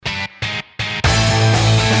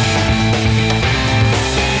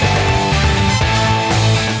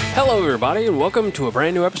everybody, and welcome to a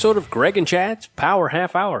brand new episode of Greg and Chad's Power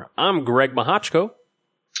Half Hour. I'm Greg Mahochko.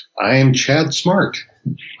 I am Chad Smart.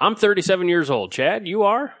 I'm 37 years old. Chad, you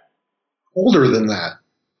are? Older than that.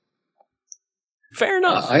 Fair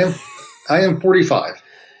enough. I am 45.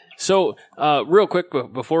 So, real quick,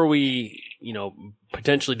 before we,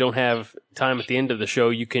 potentially don't have time at the end of the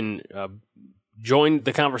show, you can join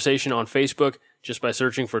the conversation on Facebook just by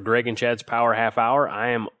searching for Greg and Chad's Power Half Hour. I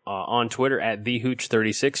am on Twitter at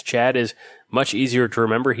TheHooch36. Chad is much easier to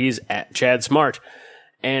remember. He's at Chad Smart.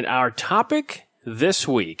 And our topic this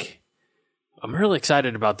week, I'm really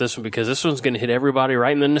excited about this one because this one's going to hit everybody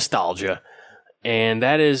right in the nostalgia. And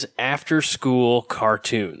that is after-school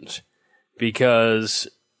cartoons. Because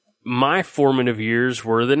my formative years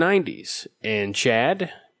were the 90s. And Chad,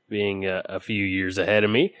 being a few years ahead of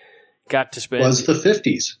me, got to spend... Was the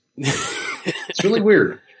 50s. It's really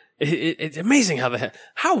weird. It's amazing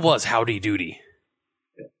how was Howdy Doody?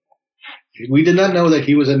 We did not know that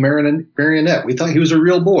he was a marionette. We thought he was a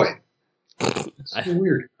real boy. It's so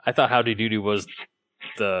weird. I thought Howdy Doody was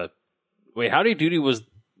Howdy Doody was...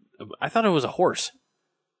 I thought it was a horse.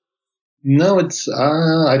 No, it's...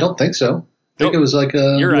 I don't think so. I think it was like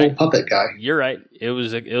a little puppet guy. You're right. It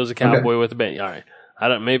was a cowboy with a band. All right. I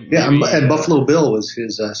don't... Maybe... Yeah, and Buffalo Bill was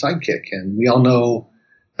his sidekick. And we all know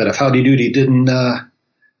that if Howdy Doody didn't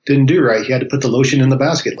do right, he had to put the lotion in the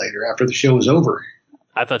basket later after the show was over.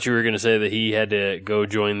 I thought you were going to say that he had to go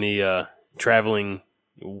join the traveling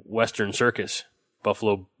Western circus.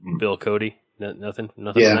 Buffalo Bill Cody. Nothing on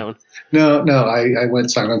that one? No, I went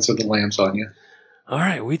Silence of the Lambs on you. All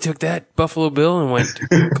right, we took that Buffalo Bill and went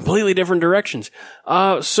completely different directions.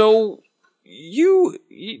 So you,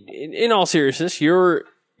 in all seriousness, your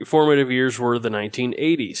formative years were the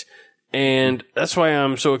 1980s. And that's why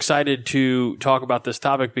I'm so excited to talk about this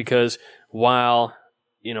topic because while,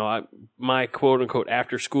 my quote unquote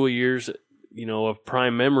after school years, of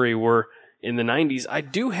prime memory were in the 90s, I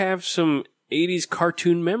do have some 80s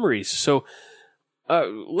cartoon memories. So,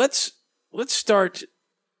 let's start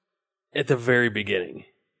at the very beginning.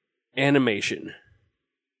 Animation.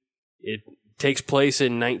 It takes place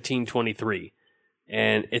in 1923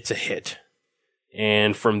 and it's a hit.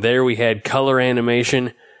 And from there we had color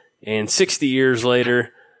animation. And 60 years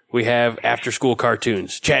later, we have after-school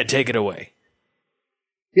cartoons. Chad, take it away.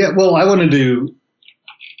 Yeah, well, I wanted to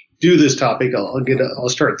do this topic. I'll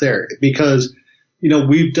start there because,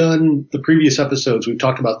 we've done the previous episodes. We've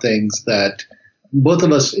talked about things that both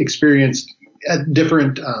of us experienced at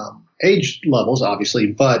different age levels,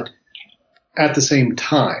 obviously, but at the same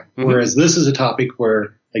time. Mm-hmm. Whereas this is a topic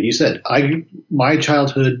where, like you said, my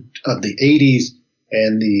childhood of the 80s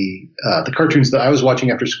and the cartoons that I was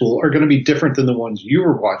watching after school are going to be different than the ones you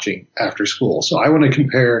were watching after school. So I want to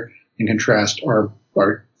compare and contrast our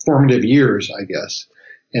formative years, I guess,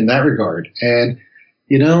 in that regard. And,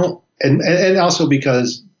 and also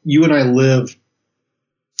because you and I live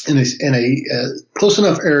in a close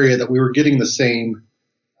enough area that we were getting the same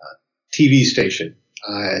TV station,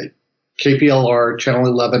 KPLR Channel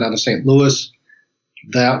 11 out of St. Louis.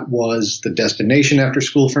 That was the destination after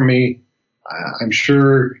school for me. I'm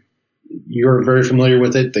sure you're very familiar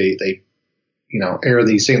with it. They air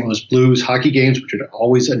the St. Louis Blues hockey games, which would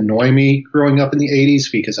always annoy me growing up in the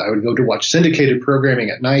 80s because I would go to watch syndicated programming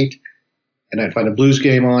at night and I'd find a Blues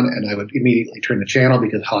game on and I would immediately turn the channel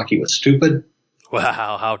because hockey was stupid.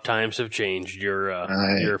 Wow, how times have changed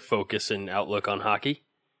your focus and outlook on hockey.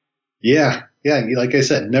 Yeah. Like I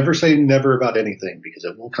said, never say never about anything because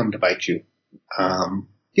it will come to bite you.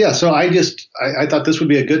 So I thought this would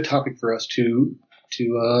be a good topic for us to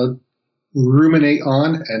ruminate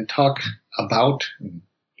on and talk about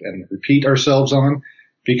and repeat ourselves on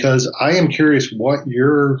because I am curious what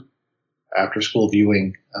your after school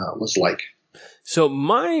viewing was like. So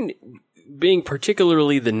mine, being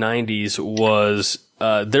particularly the 90s, was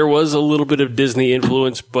there was a little bit of Disney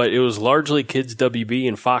influence, but it was largely Kids WB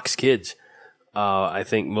and Fox Kids. I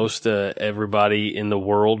think most everybody in the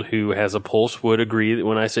world who has a pulse would agree that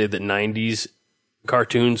when I say that 90s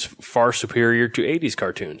cartoons far superior to 80s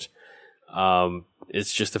cartoons.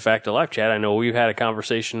 It's just a fact of life, Chad. I know we've had a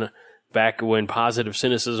conversation back when Positive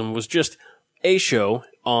Cynicism was just a show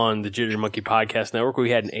on the Jitter Monkey Podcast Network.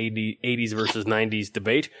 We had an 80s versus 90s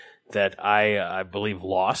debate that I believe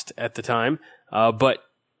lost at the time. But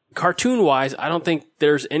cartoon-wise, I don't think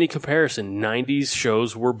there's any comparison. 90s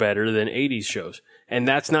shows were better than 80s shows. And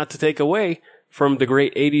that's not to take away from the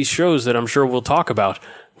great 80s shows that I'm sure we'll talk about,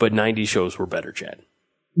 but 90s shows were better, Chad.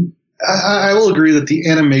 I will agree that the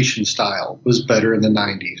animation style was better in the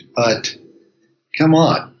 90s, but come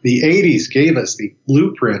on. The 80s gave us the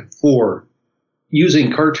blueprint for,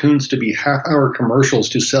 using cartoons to be half-hour commercials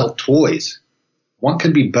to sell toys. What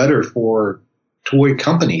could be better for toy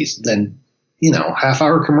companies than,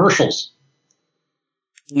 half-hour commercials?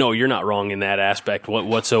 No, you're not wrong in that aspect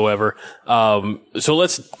whatsoever. So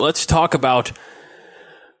let's talk about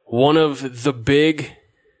one of the big.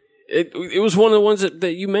 It was one of the ones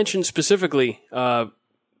that you mentioned specifically.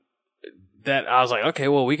 That I was like, okay,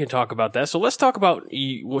 well, we can talk about that. So let's talk about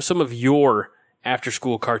some of your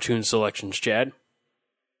after-school cartoon selections, Chad.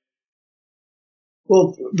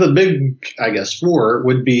 Well, the big, I guess, four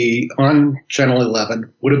would be on Channel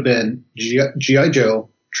 11 would have been G.I. Joe,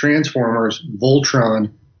 Transformers, Voltron,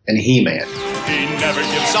 and He-Man. He never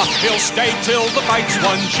gives up, he'll stay till the fight's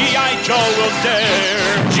won. G.I. Joe will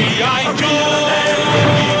dare. G.I. Joe.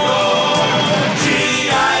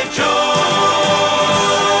 G.I. Joe.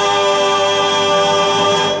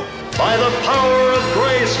 By the power of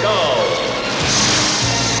Grayskull.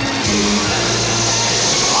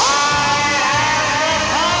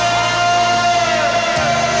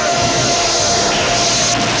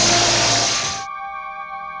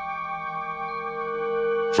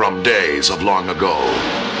 From days of long ago,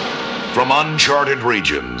 from uncharted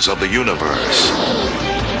regions of the universe,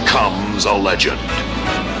 comes a legend.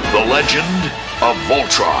 The legend of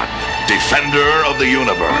Voltron, defender of the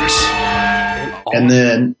universe. And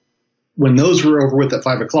then when those were over with at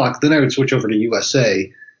 5 o'clock, then I would switch over to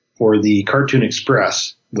USA for the Cartoon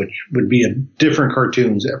Express, which would be different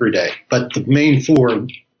cartoons every day. But the main four,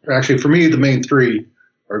 actually for me, the main three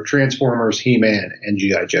are Transformers, He-Man, and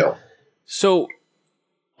G.I. Joe. So,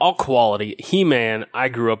 all quality. He-Man, I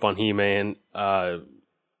grew up on He-Man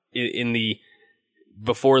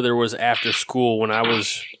before there was after school.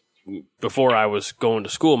 Before I was going to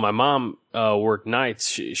school, my mom worked nights.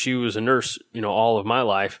 She was a nurse, all of my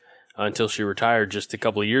life until she retired just a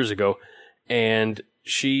couple of years ago. And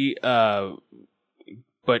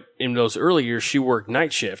but in those early years, she worked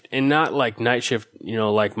night shift, and not like night shift,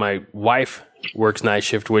 like my wife works night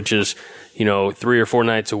shift, which is, 3 or 4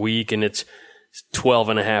 nights a week, and it's 12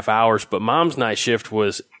 and a half hours. But mom's night shift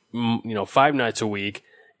was, 5 nights a week,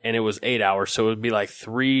 and it was 8 hours. So it would be like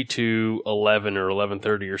 3 to 11 or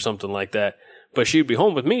 11:30 or something like that. But she'd be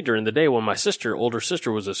home with me during the day when my older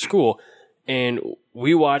sister was at school. And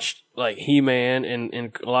we watched like He-Man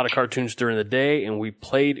and a lot of cartoons during the day, and we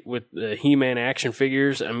played with the He-Man action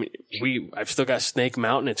figures. I mean, I've still got Snake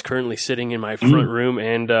Mountain. It's currently sitting in my front room,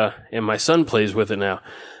 and my son plays with it now.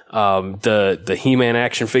 The He-Man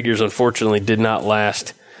action figures, unfortunately, did not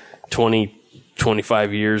last 20,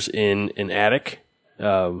 25 years in an attic.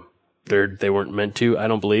 They weren't meant to, I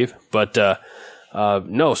don't believe. But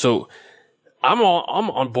no, so I'm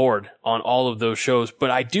on board on all of those shows,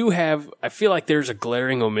 but I feel like there's a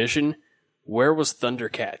glaring omission. Where was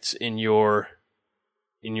Thundercats in your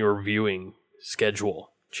viewing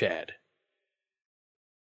schedule, Chad?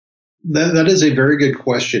 That is a very good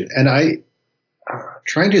question. And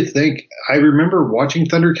trying to think, I remember watching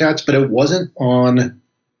Thundercats, but it wasn't on,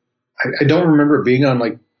 I don't remember it being on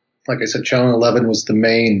like I said, Channel 11 was the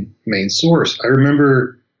main source. I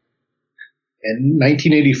remember in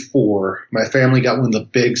 1984, my family got one of the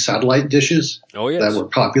big satellite dishes that were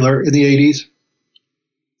popular in the 80s.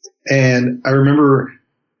 And I remember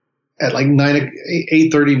at like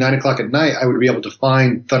 8:30, 9 o'clock at night, I would be able to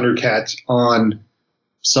find Thundercats on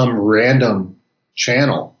some random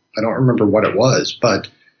channel. I don't remember what it was, but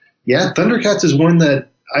yeah, Thundercats is one that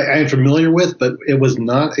I am familiar with, but it was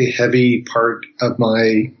not a heavy part of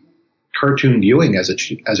my cartoon viewing as a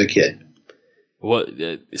kid. Well,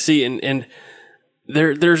 see, and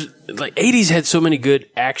there's like 80s had so many good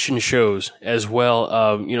action shows as well.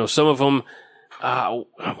 Some of them, I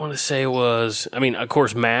want to say was, of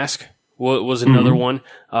course, Mask was another one.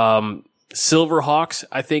 Silverhawks,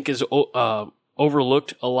 I think, is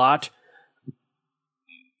overlooked a lot.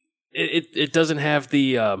 It doesn't have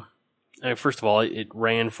the. First of all, it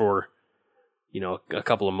ran for, a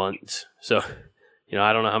couple of months. So,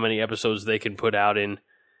 I don't know how many episodes they can put out in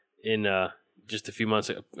just a few months.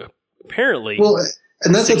 Apparently, well,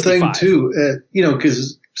 and that's 65. the thing too.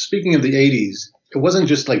 Because speaking of the 80s, it wasn't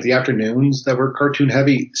just like the afternoons that were cartoon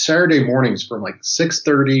heavy. Saturday mornings from like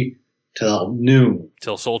 6:30 till noon,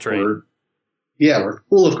 till Soul Train. We're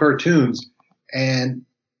full of cartoons, and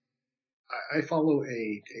I follow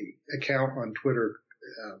a account on Twitter.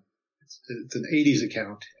 It's an 80s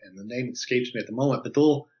account, and the name escapes me at the moment, but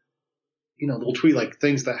they'll tweet like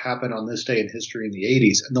things that happened on this day in history in the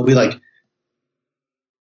 80s, and they'll be like,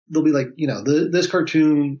 this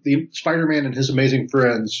cartoon, the Spider-Man and His Amazing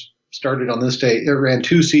Friends, started on this day. It ran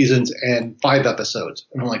 2 seasons and 5 episodes.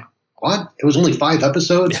 And I'm like, what? It was only 5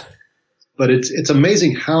 episodes? but it's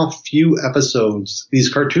amazing how few episodes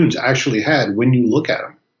these cartoons actually had when you look at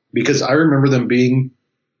them. Because I remember them being,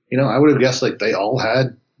 I would have guessed like they all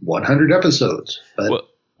had 100 episodes, but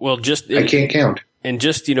I can't count. And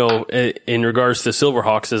just, in regards to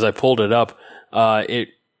Silverhawks, as I pulled it up,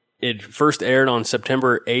 it first aired on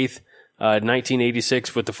September 8th,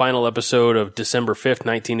 1986, with the final episode of December 5th,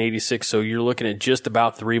 1986. So you're looking at just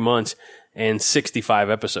about 3 months and 65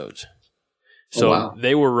 episodes. So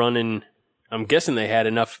They were running, I'm guessing they had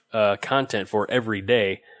enough content for every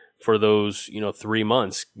day for those, 3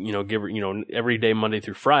 months, every day, Monday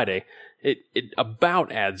through Friday. It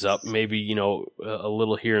about adds up, maybe, a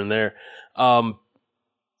little here and there. And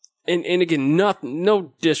again,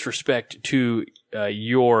 no disrespect to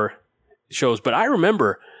your shows, but I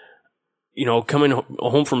remember, coming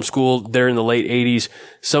home from school there in the late 80s,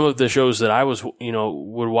 some of the shows that I was,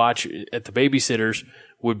 would watch at the babysitters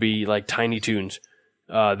would be like Tiny Toons.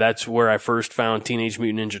 That's where I first found Teenage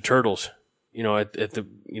Mutant Ninja Turtles, at the,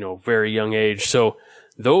 very young age. So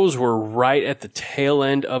those were right at the tail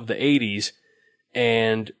end of the 80s.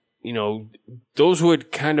 And, those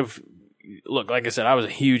would kind of look, like I said, I was a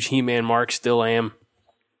huge He-Man mark, still am.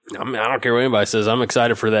 I don't care what anybody says. I'm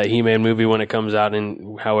excited for that He-Man movie when it comes out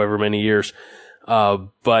in however many years.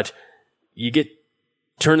 But you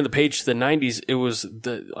turning the page to the 90s, it was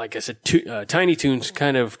like I said, Tiny Toons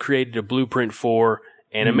kind of created a blueprint for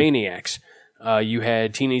Animaniacs. You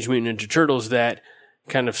had Teenage Mutant Ninja Turtles that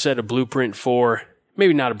kind of set a blueprint for,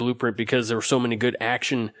 maybe not a blueprint because there were so many good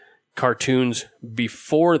action cartoons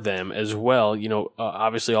before them as well.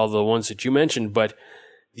 Obviously all the ones that you mentioned, but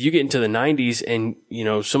you get into the 90s and,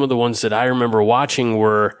 some of the ones that I remember watching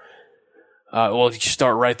were, you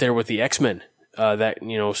start right there with the X-Men, that,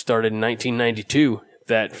 started in 1992,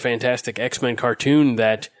 that fantastic X-Men cartoon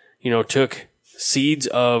that, took seeds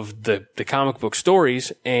of the comic book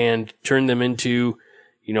stories and turned them into,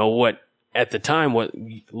 what at the time, what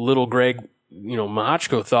little Greg,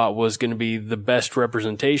 Mahachko thought was going to be the best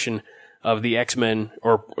representation of the X-Men,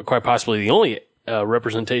 or quite possibly the only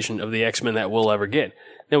representation of the X-Men that we'll ever get.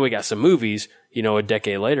 Then we got some movies, a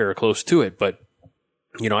decade later or close to it. But,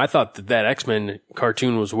 I thought that X-Men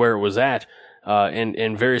cartoon was where it was at,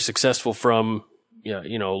 and very successful from,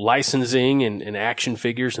 licensing and action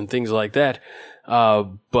figures and things like that.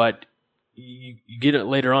 But you get it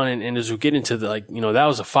later on. And as we get into that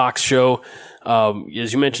was a Fox show.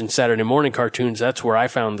 As you mentioned, Saturday morning cartoons, that's where I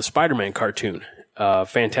found the Spider-Man cartoon.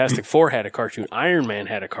 Fantastic Four had a cartoon. Iron Man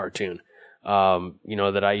had a cartoon,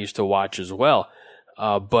 that I used to watch as well.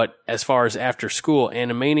 But as far as after school,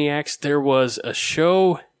 Animaniacs, there was a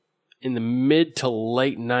show in the mid to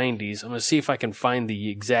late 90s. I'm going to see if I can find the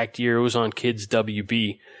exact year. It was on Kids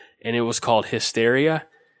WB, and it was called Hysteria.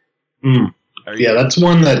 Yeah, that's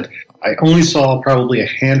one that I only saw probably a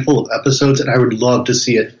handful of episodes, and I would love to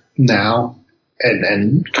see it now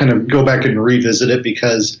and kind of go back and revisit it,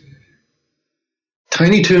 because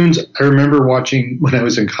Tiny Toons I remember watching when I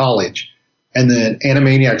was in college. And then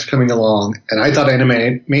Animaniacs coming along, and I thought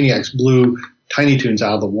Animaniacs blew Tiny Toons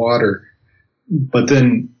out of the water. But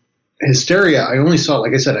then Hysteria, I only saw,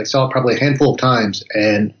 like I said, I saw it probably a handful of times,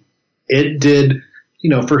 and it did,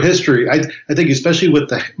 for history. I think especially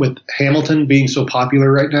with Hamilton being so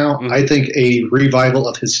popular right now, I think a revival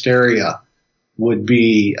of Hysteria would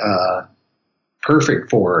be perfect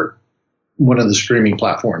for one of the streaming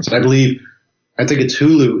platforms. And I think it's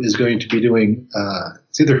Hulu is going to be doing,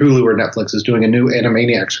 it's either Hulu or Netflix is doing a new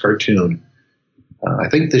Animaniacs cartoon, I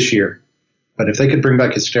think this year. But if they could bring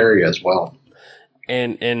back Hysteria as well.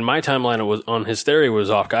 And my timeline on Hysteria was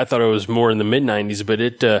off. I thought it was more in the mid-90s, but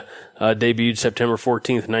it debuted September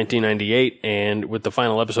 14th, 1998, and with the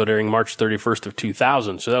final episode airing March 31st of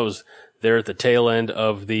 2000. So that was there at the tail end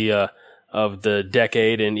of the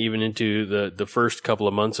decade, and even into the first couple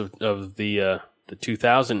of months of the year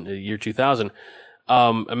 2000.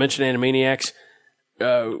 I mentioned Animaniacs.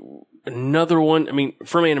 Another one,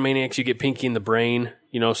 from Animaniacs, you get Pinky and the Brain,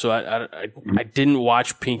 so I didn't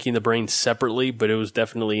watch Pinky and the Brain separately, but it was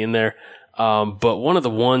definitely in there. But one of the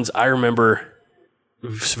ones I remember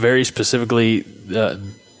very specifically,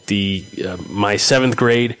 my seventh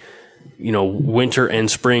grade, winter and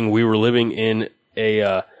spring, we were living in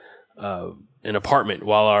an apartment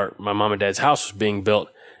while my mom and dad's house was being built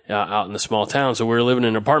out in the small town. So we were living in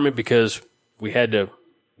an apartment because we had to,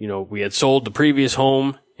 we had sold the previous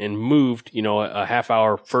home and moved, a half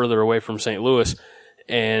hour further away from St. Louis.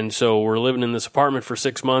 And so we're living in this apartment for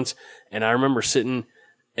 6 months. And I remember sitting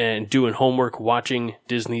and doing homework, watching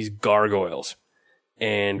Disney's Gargoyles.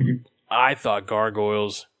 And I thought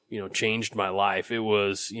Gargoyles, changed my life. It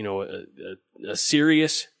was, a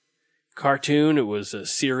serious cartoon. It was a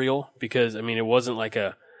serial because, I mean, it wasn't like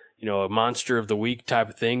a monster of the week type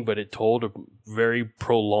of thing, but it told a very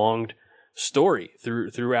prolonged story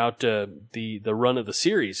throughout the run of the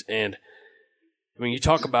series. And I mean, you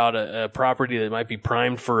talk about a property that might be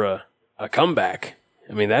primed for a comeback.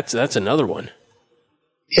 I mean, that's another one.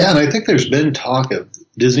 Yeah, and I think there's been talk of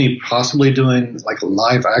Disney possibly doing like a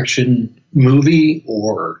live action movie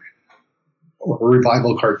or a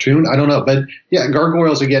revival cartoon. I don't know, but yeah,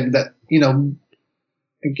 Gargoyles again.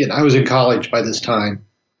 Again, I was in college by this time,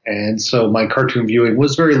 and so my cartoon viewing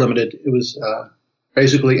was very limited. It was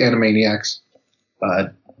basically Animaniacs,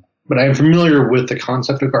 but I am familiar with the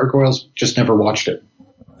concept of Gargoyles. Just never watched it.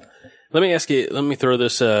 Let me ask you. Let me throw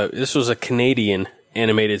this. This was a Canadian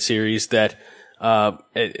animated series that,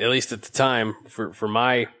 at least at the time, for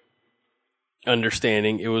my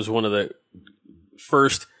understanding, it was one of the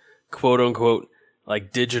first quote unquote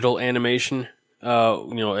like digital animation,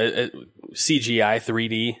 CGI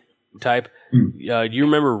 3D type. Do you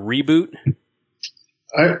remember Reboot?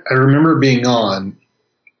 I remember being on.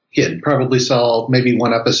 Kid probably saw maybe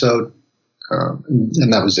one episode,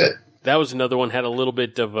 and that was it. That was another one, had a little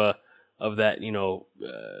bit of that,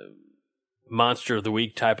 monster of the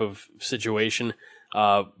week type of situation.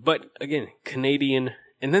 But again, Canadian,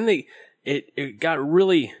 and then it got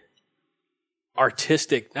really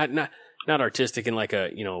artistic, not artistic in like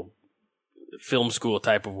a, film school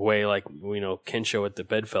type of way, like, Kensho at the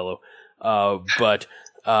Bedfellow. But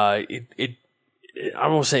I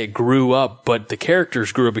won't say it grew up, but the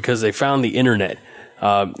characters grew up because they found the internet,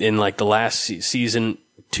 in like the last season,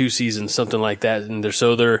 2 seasons, something like that. And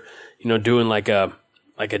they're doing like a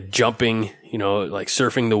jumping, like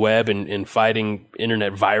surfing the web and fighting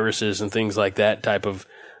internet viruses and things like that type of,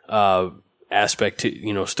 aspect to,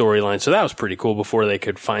 storyline. So that was pretty cool before they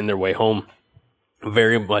could find their way home.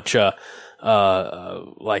 Very much,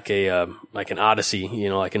 like an Odyssey,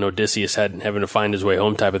 like an Odysseus having to find his way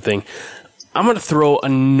home type of thing. I'm going to throw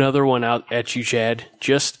another one out at you, Chad,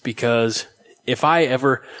 just because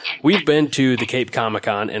we've been to the Cape Comic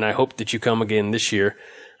Con, and I hope that you come again this year.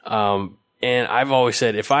 And I've always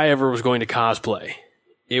said, if I ever was going to cosplay,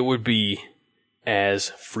 it would be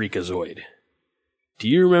as Freakazoid. Do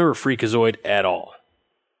you remember Freakazoid at all?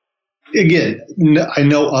 Again, I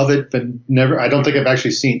know of it, but never. I don't think I've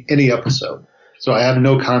actually seen any episode, so I have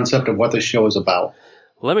no concept of what the show is about.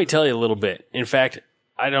 Let me tell you a little bit. In fact,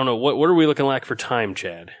 I don't know. What are we looking like for time,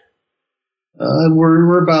 Chad?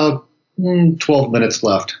 We're about 12 minutes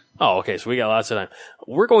left. Oh, okay. So we got lots of time.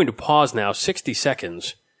 We're going to pause now, 60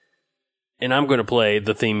 seconds, and I'm going to play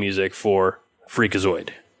the theme music for Freakazoid.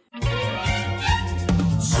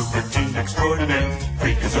 Super team extraordinaire,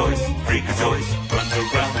 Freakazoids, Freakazoids, run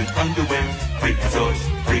around in underwear, Freakazoids,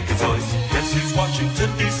 Freakazoids. Guess who's Washington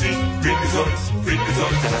DC? Freakazoids,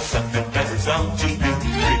 Freakazoids, and a something better on TV.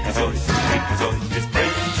 Freakazoids, Freakazoids, it's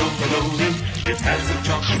brains overloaded, it has a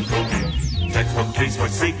chocolate coating. Textbook case for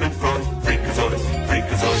Sigmund Freud, Freakazoids,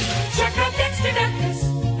 Freakazoids. Check out Dexter Douglas,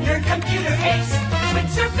 your computer ace. When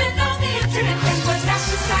surfing on the internet, thing was out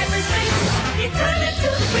to cyberspace. He turned into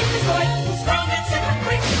a Freakazoid, strong and super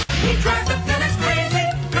quick. He drives the villains crazy,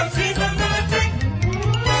 cause he's a lunatic.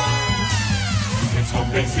 His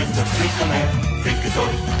home base is the Freakaland,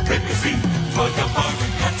 Freakazoid, Freakazy. For the bar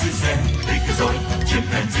and cuts his hair, Freakazoid,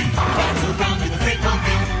 chimpanzee. Rides around in the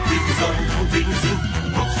Freak-O-Me, Freakazoid, Freakazoo.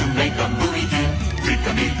 Hopes to make a movie deal,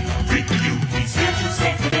 Freak-O-Me, Freak-O-You. He's here to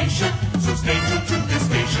save the nation, so stay tuned to this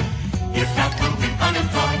station. If not, we'll be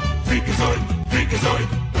unemployed, Freakazoid, Freakazoid,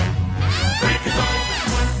 Freakazoid.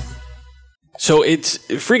 So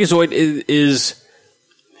Freakazoid is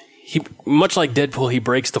he, much like Deadpool, he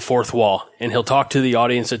breaks the fourth wall and he'll talk to the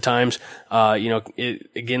audience at times.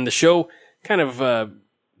 Again, the show kind of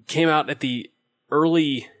came out at the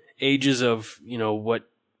early ages of, what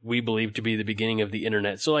we believe to be the beginning of the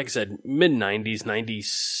internet. So like I said, mid-90s,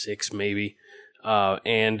 96 maybe.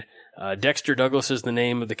 And Dexter Douglas is the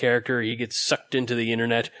name of the character. He gets sucked into the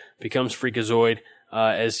internet, becomes Freakazoid.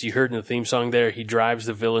 As you heard in the theme song there, he drives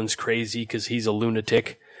the villains crazy because he's a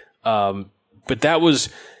lunatic. But that was,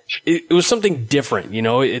 it was something different,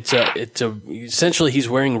 essentially he's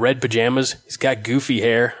wearing red pajamas. He's got goofy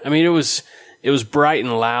hair. I mean, it was bright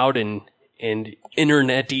and loud and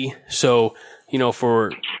internet-y. So,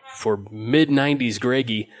 for mid-90s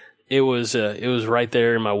Greggy, it was right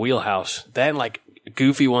there in my wheelhouse. That and like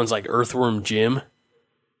goofy ones like Earthworm Jim.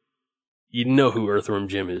 You know who Earthworm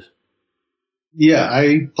Jim is. Yeah,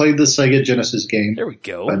 I played the Sega Genesis game. There we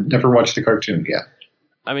go. But never watched the cartoon yet.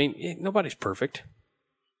 I mean, nobody's perfect.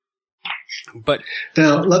 But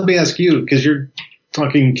now, let me ask you, because you're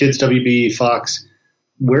talking Kids WB, Fox,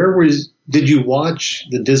 where was did you watch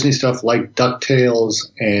the Disney stuff like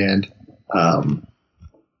DuckTales and,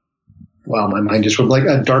 wow, my mind just went like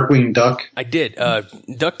a Darkwing Duck? I did.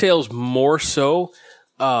 DuckTales more so.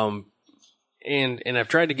 And I've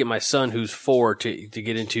tried to get my son, who's 4, to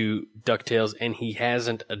get into DuckTales, and he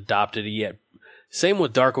hasn't adopted it yet. Same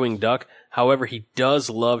with Darkwing Duck. However, he does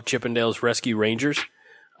love Chippendale's Rescue Rangers.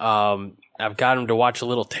 I've got him to watch a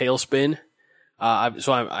little Tailspin.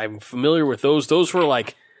 So I'm familiar with those. Those were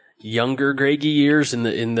like younger Greggy years in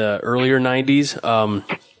the earlier 90s.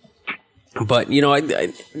 But you know,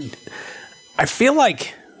 I feel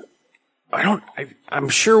like I'm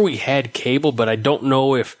sure we had cable, but I don't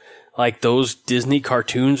know if like those Disney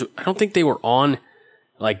cartoons, I don't think they were on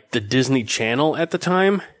like the Disney Channel at the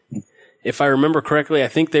time. If I remember correctly, I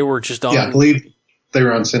think they were just on. Yeah, I believe they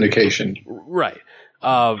were on syndication. Right.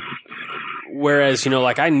 Whereas, you know,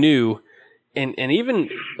 like I knew, and even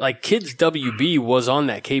like Kids WB was on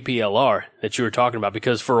that KPLR that you were talking about,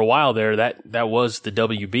 because for a while there, that was the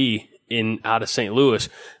WB out of St. Louis.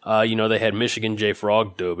 You know, they had Michigan J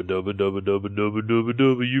Frog, dubba dubba dubba dubba dubba dubba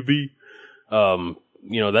dubba UB.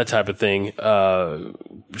 You know, that type of thing.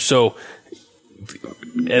 So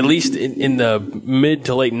at least in the mid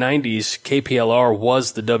to late 90s, KPLR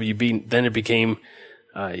was the WB. Then it became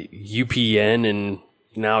UPN, and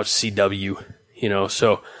now it's CW. You know,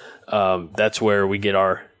 so that's where we get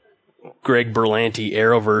our Greg Berlanti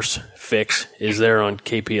Arrowverse fix, is there on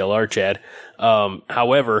KPLR, Chad.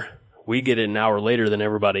 However, we get it an hour later than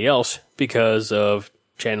everybody else because of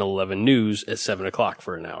Channel 11 News at 7 o'clock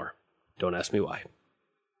for an hour. Don't ask me why.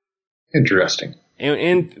 Interesting.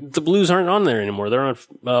 And the Blues aren't on there anymore. They're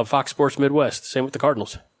on Fox Sports Midwest. Same with the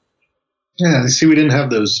Cardinals. Yeah, see, we didn't have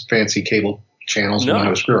those fancy cable channels when I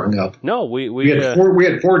was growing up. No, we had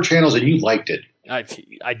four channels, and you liked it. I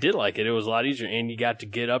did like it. It was a lot easier, and you got to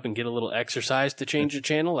get up and get a little exercise to change the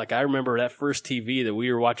channel. Like I remember that first TV that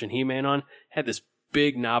we were watching He-Man on had this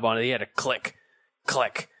big knob on it. He had a click,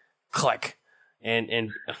 click, click,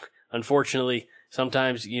 and unfortunately,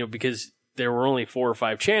 sometimes, you know, because there were only 4 or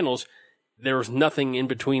 5 channels, there was nothing in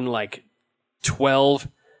between like 12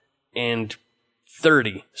 and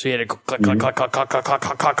 30. So you had to click, click, click, click, click, click, click,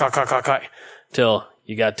 click, click, click, click, click, till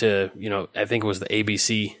you got to, you know, I think it was the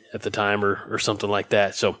ABC at the time or something like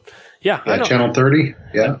that. So, yeah. Channel 30?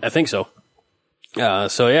 Yeah. I think so.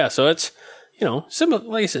 So it's, you know, similar,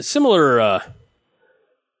 like I said, similar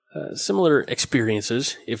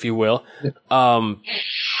experiences, if you will. Yeah.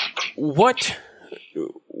 What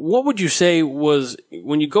would you say was,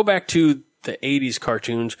 when you go back to the 80s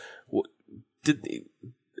cartoons, I'm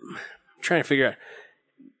trying to figure out,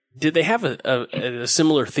 did they have a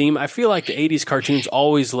similar theme? I feel like the 80s cartoons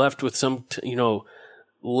always left with some, you know,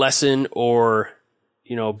 lesson or,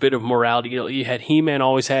 you know, a bit of morality. You know, you had He-Man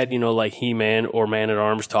always had, you know, like He-Man or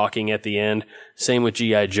Man-at-Arms talking at the end. Same with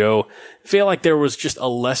G.I. Joe. I feel like there was just a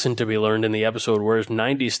lesson to be learned in the episode, whereas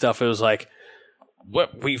 90s stuff, it was like,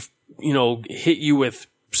 what we've, you know, hit you with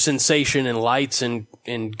sensation and lights and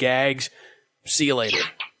gags. See you later.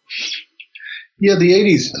 Yeah, the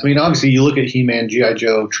 80s, I mean, obviously you look at He-Man, G.I.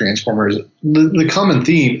 Joe, Transformers, the common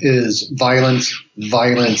theme is violence,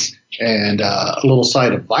 and a little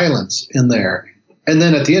side of violence in there. And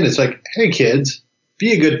then at the end, it's like, hey, kids,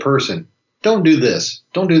 be a good person. Don't do this.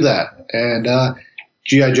 Don't do that. And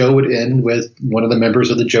G.I. Joe would end with one of the members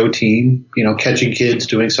of the Joe team, you know, catching kids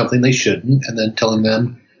doing something they shouldn't, and then telling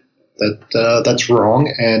them that that's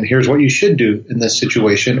wrong, and here's what you should do in this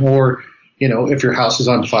situation. Or, you know, if your house is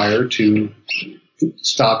on fire, to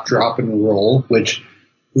stop, drop, and roll, which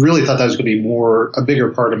really thought that was going to be a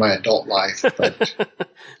bigger part of my adult life, but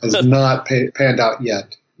has not panned out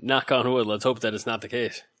yet. Knock on wood. Let's hope that it's not the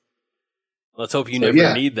case. Let's hope you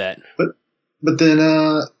never need that. But then,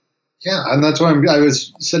 and that's why I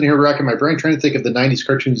was sitting here racking my brain trying to think of the 90s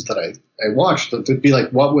cartoons that I watched. That would be like,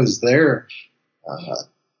 what was their,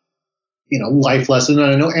 you know, life lesson. And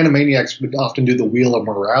I know Animaniacs would often do the wheel of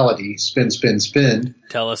morality, spin, spin, spin.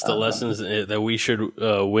 Tell us the lessons that we should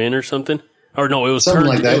win or something. Or no, it was something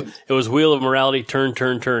like that. It was wheel of morality, turn,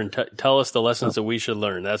 turn, turn. Tell us the lessons that we should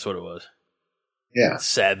learn. That's what it was. Yeah. It's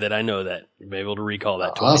sad that I know that. You're able to recall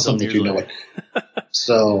that. Awesome that you know it.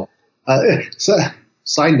 So,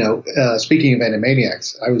 side note, speaking of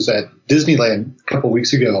Animaniacs, I was at Disneyland a couple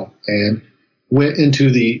weeks ago and went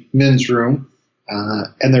into the men's room,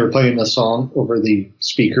 and they were playing the song over the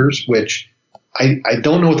speakers, which I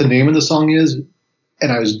don't know what the name of the song is,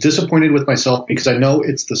 and I was disappointed with myself because I know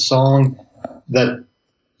it's the song that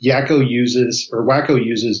Wacko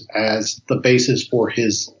uses as the basis for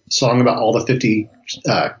his song about all the 50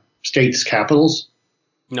 states' capitals.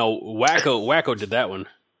 No, Wacko did that one.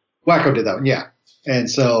 Wacko did that one, yeah.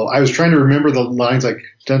 And so I was trying to remember the lines like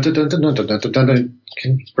dun dun dun dun dun dun dun dun dun,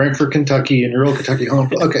 Frankfort, Kentucky, and Rural Kentucky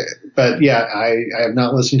home. Okay, but yeah, I have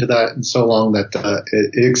not listened to that in so long that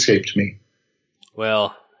it escaped me.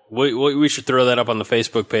 Well, we should throw that up on the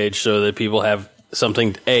Facebook page so that people have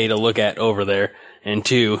something to look at over there, and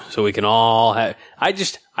 2, so we can all have. I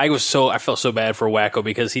felt so bad for Wacko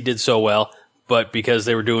because he did so well, but because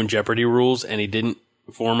they were doing Jeopardy rules and he didn't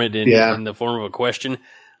form it in the form of a question.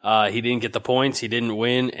 He didn't get the points. He didn't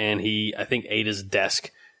win, and I think, ate his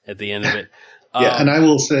desk at the end of it. Yeah, and I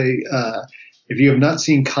will say, if you have not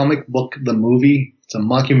seen Comic Book the Movie, it's a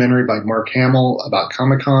mockumentary by Mark Hamill about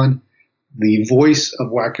Comic-Con. The voice of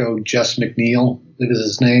Wacko, Jess McNeil, I believe is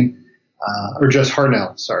his name, or Jess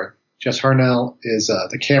Harnell. Sorry, Jess Harnell is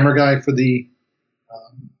the camera guy for the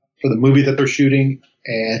movie that they're shooting,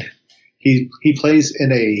 and he plays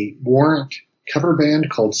in a Warrant cover band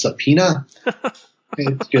called Subpoena.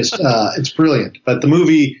 It's just, it's brilliant. But the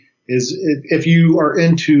movie is, if you are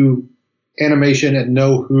into animation and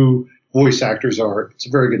know who voice actors are, it's a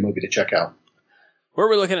very good movie to check out. Where are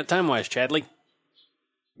we looking at time-wise, Chadley?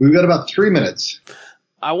 We've got about 3 minutes.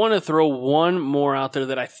 I want to throw one more out there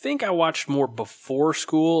that I think I watched more before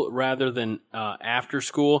school rather than after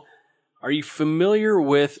school. Are you familiar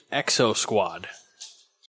with Exo Squad?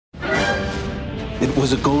 It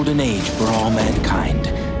was a golden age for all mankind.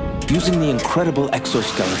 Using the incredible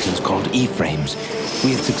exoskeletons called E-frames,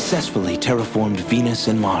 we had successfully terraformed Venus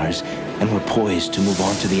and Mars and were poised to move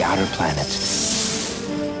on to the outer planets.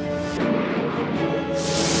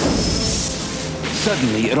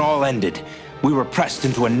 Suddenly, it all ended. We were pressed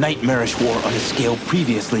into a nightmarish war on a scale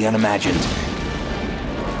previously unimagined.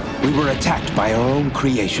 We were attacked by our own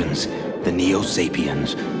creations, the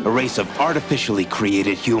Neo-Sapiens, a race of artificially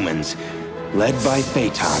created humans. Led by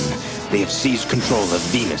Phaeton, they have seized control of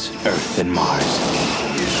Venus, Earth, and Mars.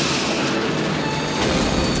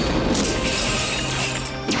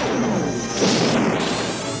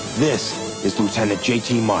 This is Lieutenant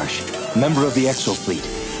J.T. Marsh, member of the Exo Fleet,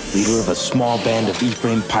 leader of a small band of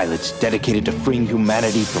E-frame pilots dedicated to freeing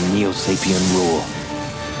humanity from Neo-Sapien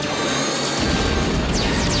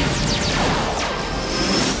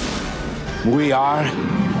rule. We are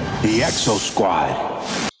the Exo Squad.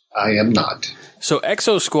 I am not. So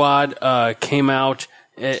Exo Squad came out.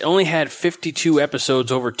 It only had 52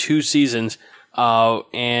 episodes over 2 seasons,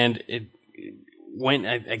 and it went,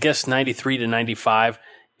 I guess, 93 to 95.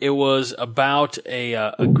 It was about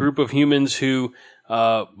a group of humans who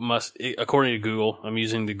must, according to Google, I'm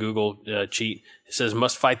using the Google cheat, it says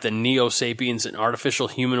must fight the Neo-Sapiens, an artificial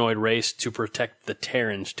humanoid race, to protect the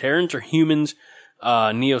Terrans. Terrans are humans.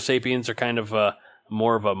 Neo-Sapiens are kind of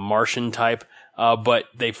more of a Martian type. But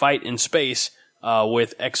they fight in space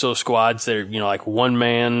with exo squads. They're, like one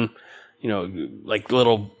man, like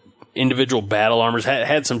little individual battle armors.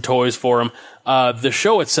 Had some toys for them. The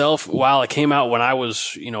show itself, while it came out when I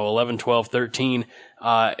was, 11, 12, 13,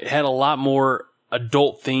 it had a lot more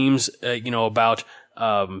adult themes, about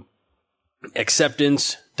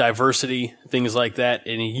acceptance, diversity, things like that.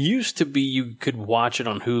 And it used to be you could watch it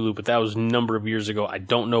on Hulu, but that was a number of years ago. I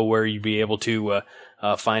don't know where you'd be able to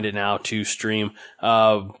find it now to stream.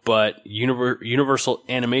 But Universal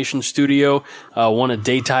Animation Studio won a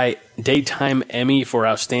daytime Emmy for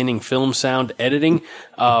outstanding film sound editing.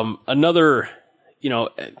 Another,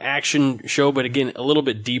 action show, but again, a little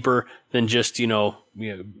bit deeper than just,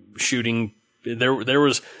 shooting. There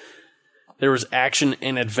was action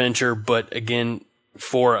and adventure, but again,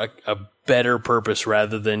 for a better purpose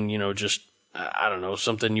rather than, just, I don't know,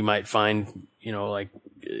 something you might find, like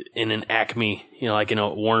in an Acme, like,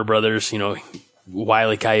 Warner Brothers,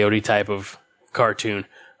 Wile E. Coyote type of cartoon.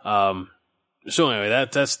 So anyway,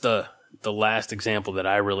 that's the last example that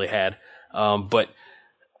I really had. But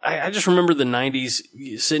I just remember the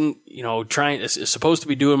 90s sitting, trying, supposed to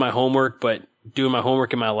be doing my homework, but doing my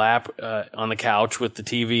homework in my lap, on the couch with the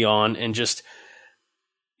TV on, and just,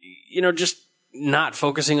 just not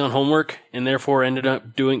focusing on homework, and therefore ended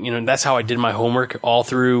up doing, that's how I did my homework all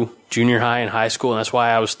through junior high and high school. And that's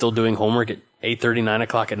why I was still doing homework at 8:30, 9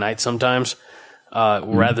 o'clock at night sometimes,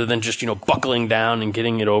 rather than just, buckling down and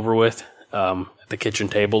getting it over with, at the kitchen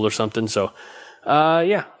table or something. So,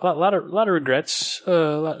 yeah, a lot of regrets, a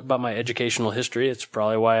lot about my educational history. It's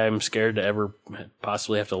probably why I'm scared to ever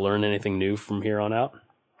possibly have to learn anything new from here on out.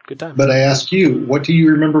 Good time. But I ask you, what do you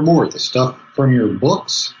remember more, the stuff from your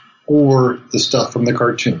books or the stuff from the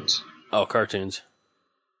cartoons? Oh, cartoons.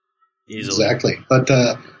 Easily. Exactly. But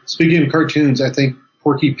speaking of cartoons, I think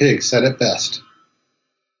Porky Pig said it best.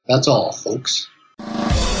 That's all, folks.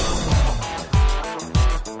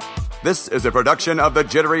 This is a production of the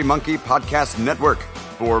Jittery Monkey Podcast Network.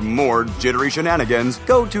 For more jittery shenanigans,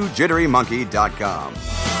 go to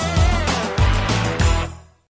jitterymonkey.com.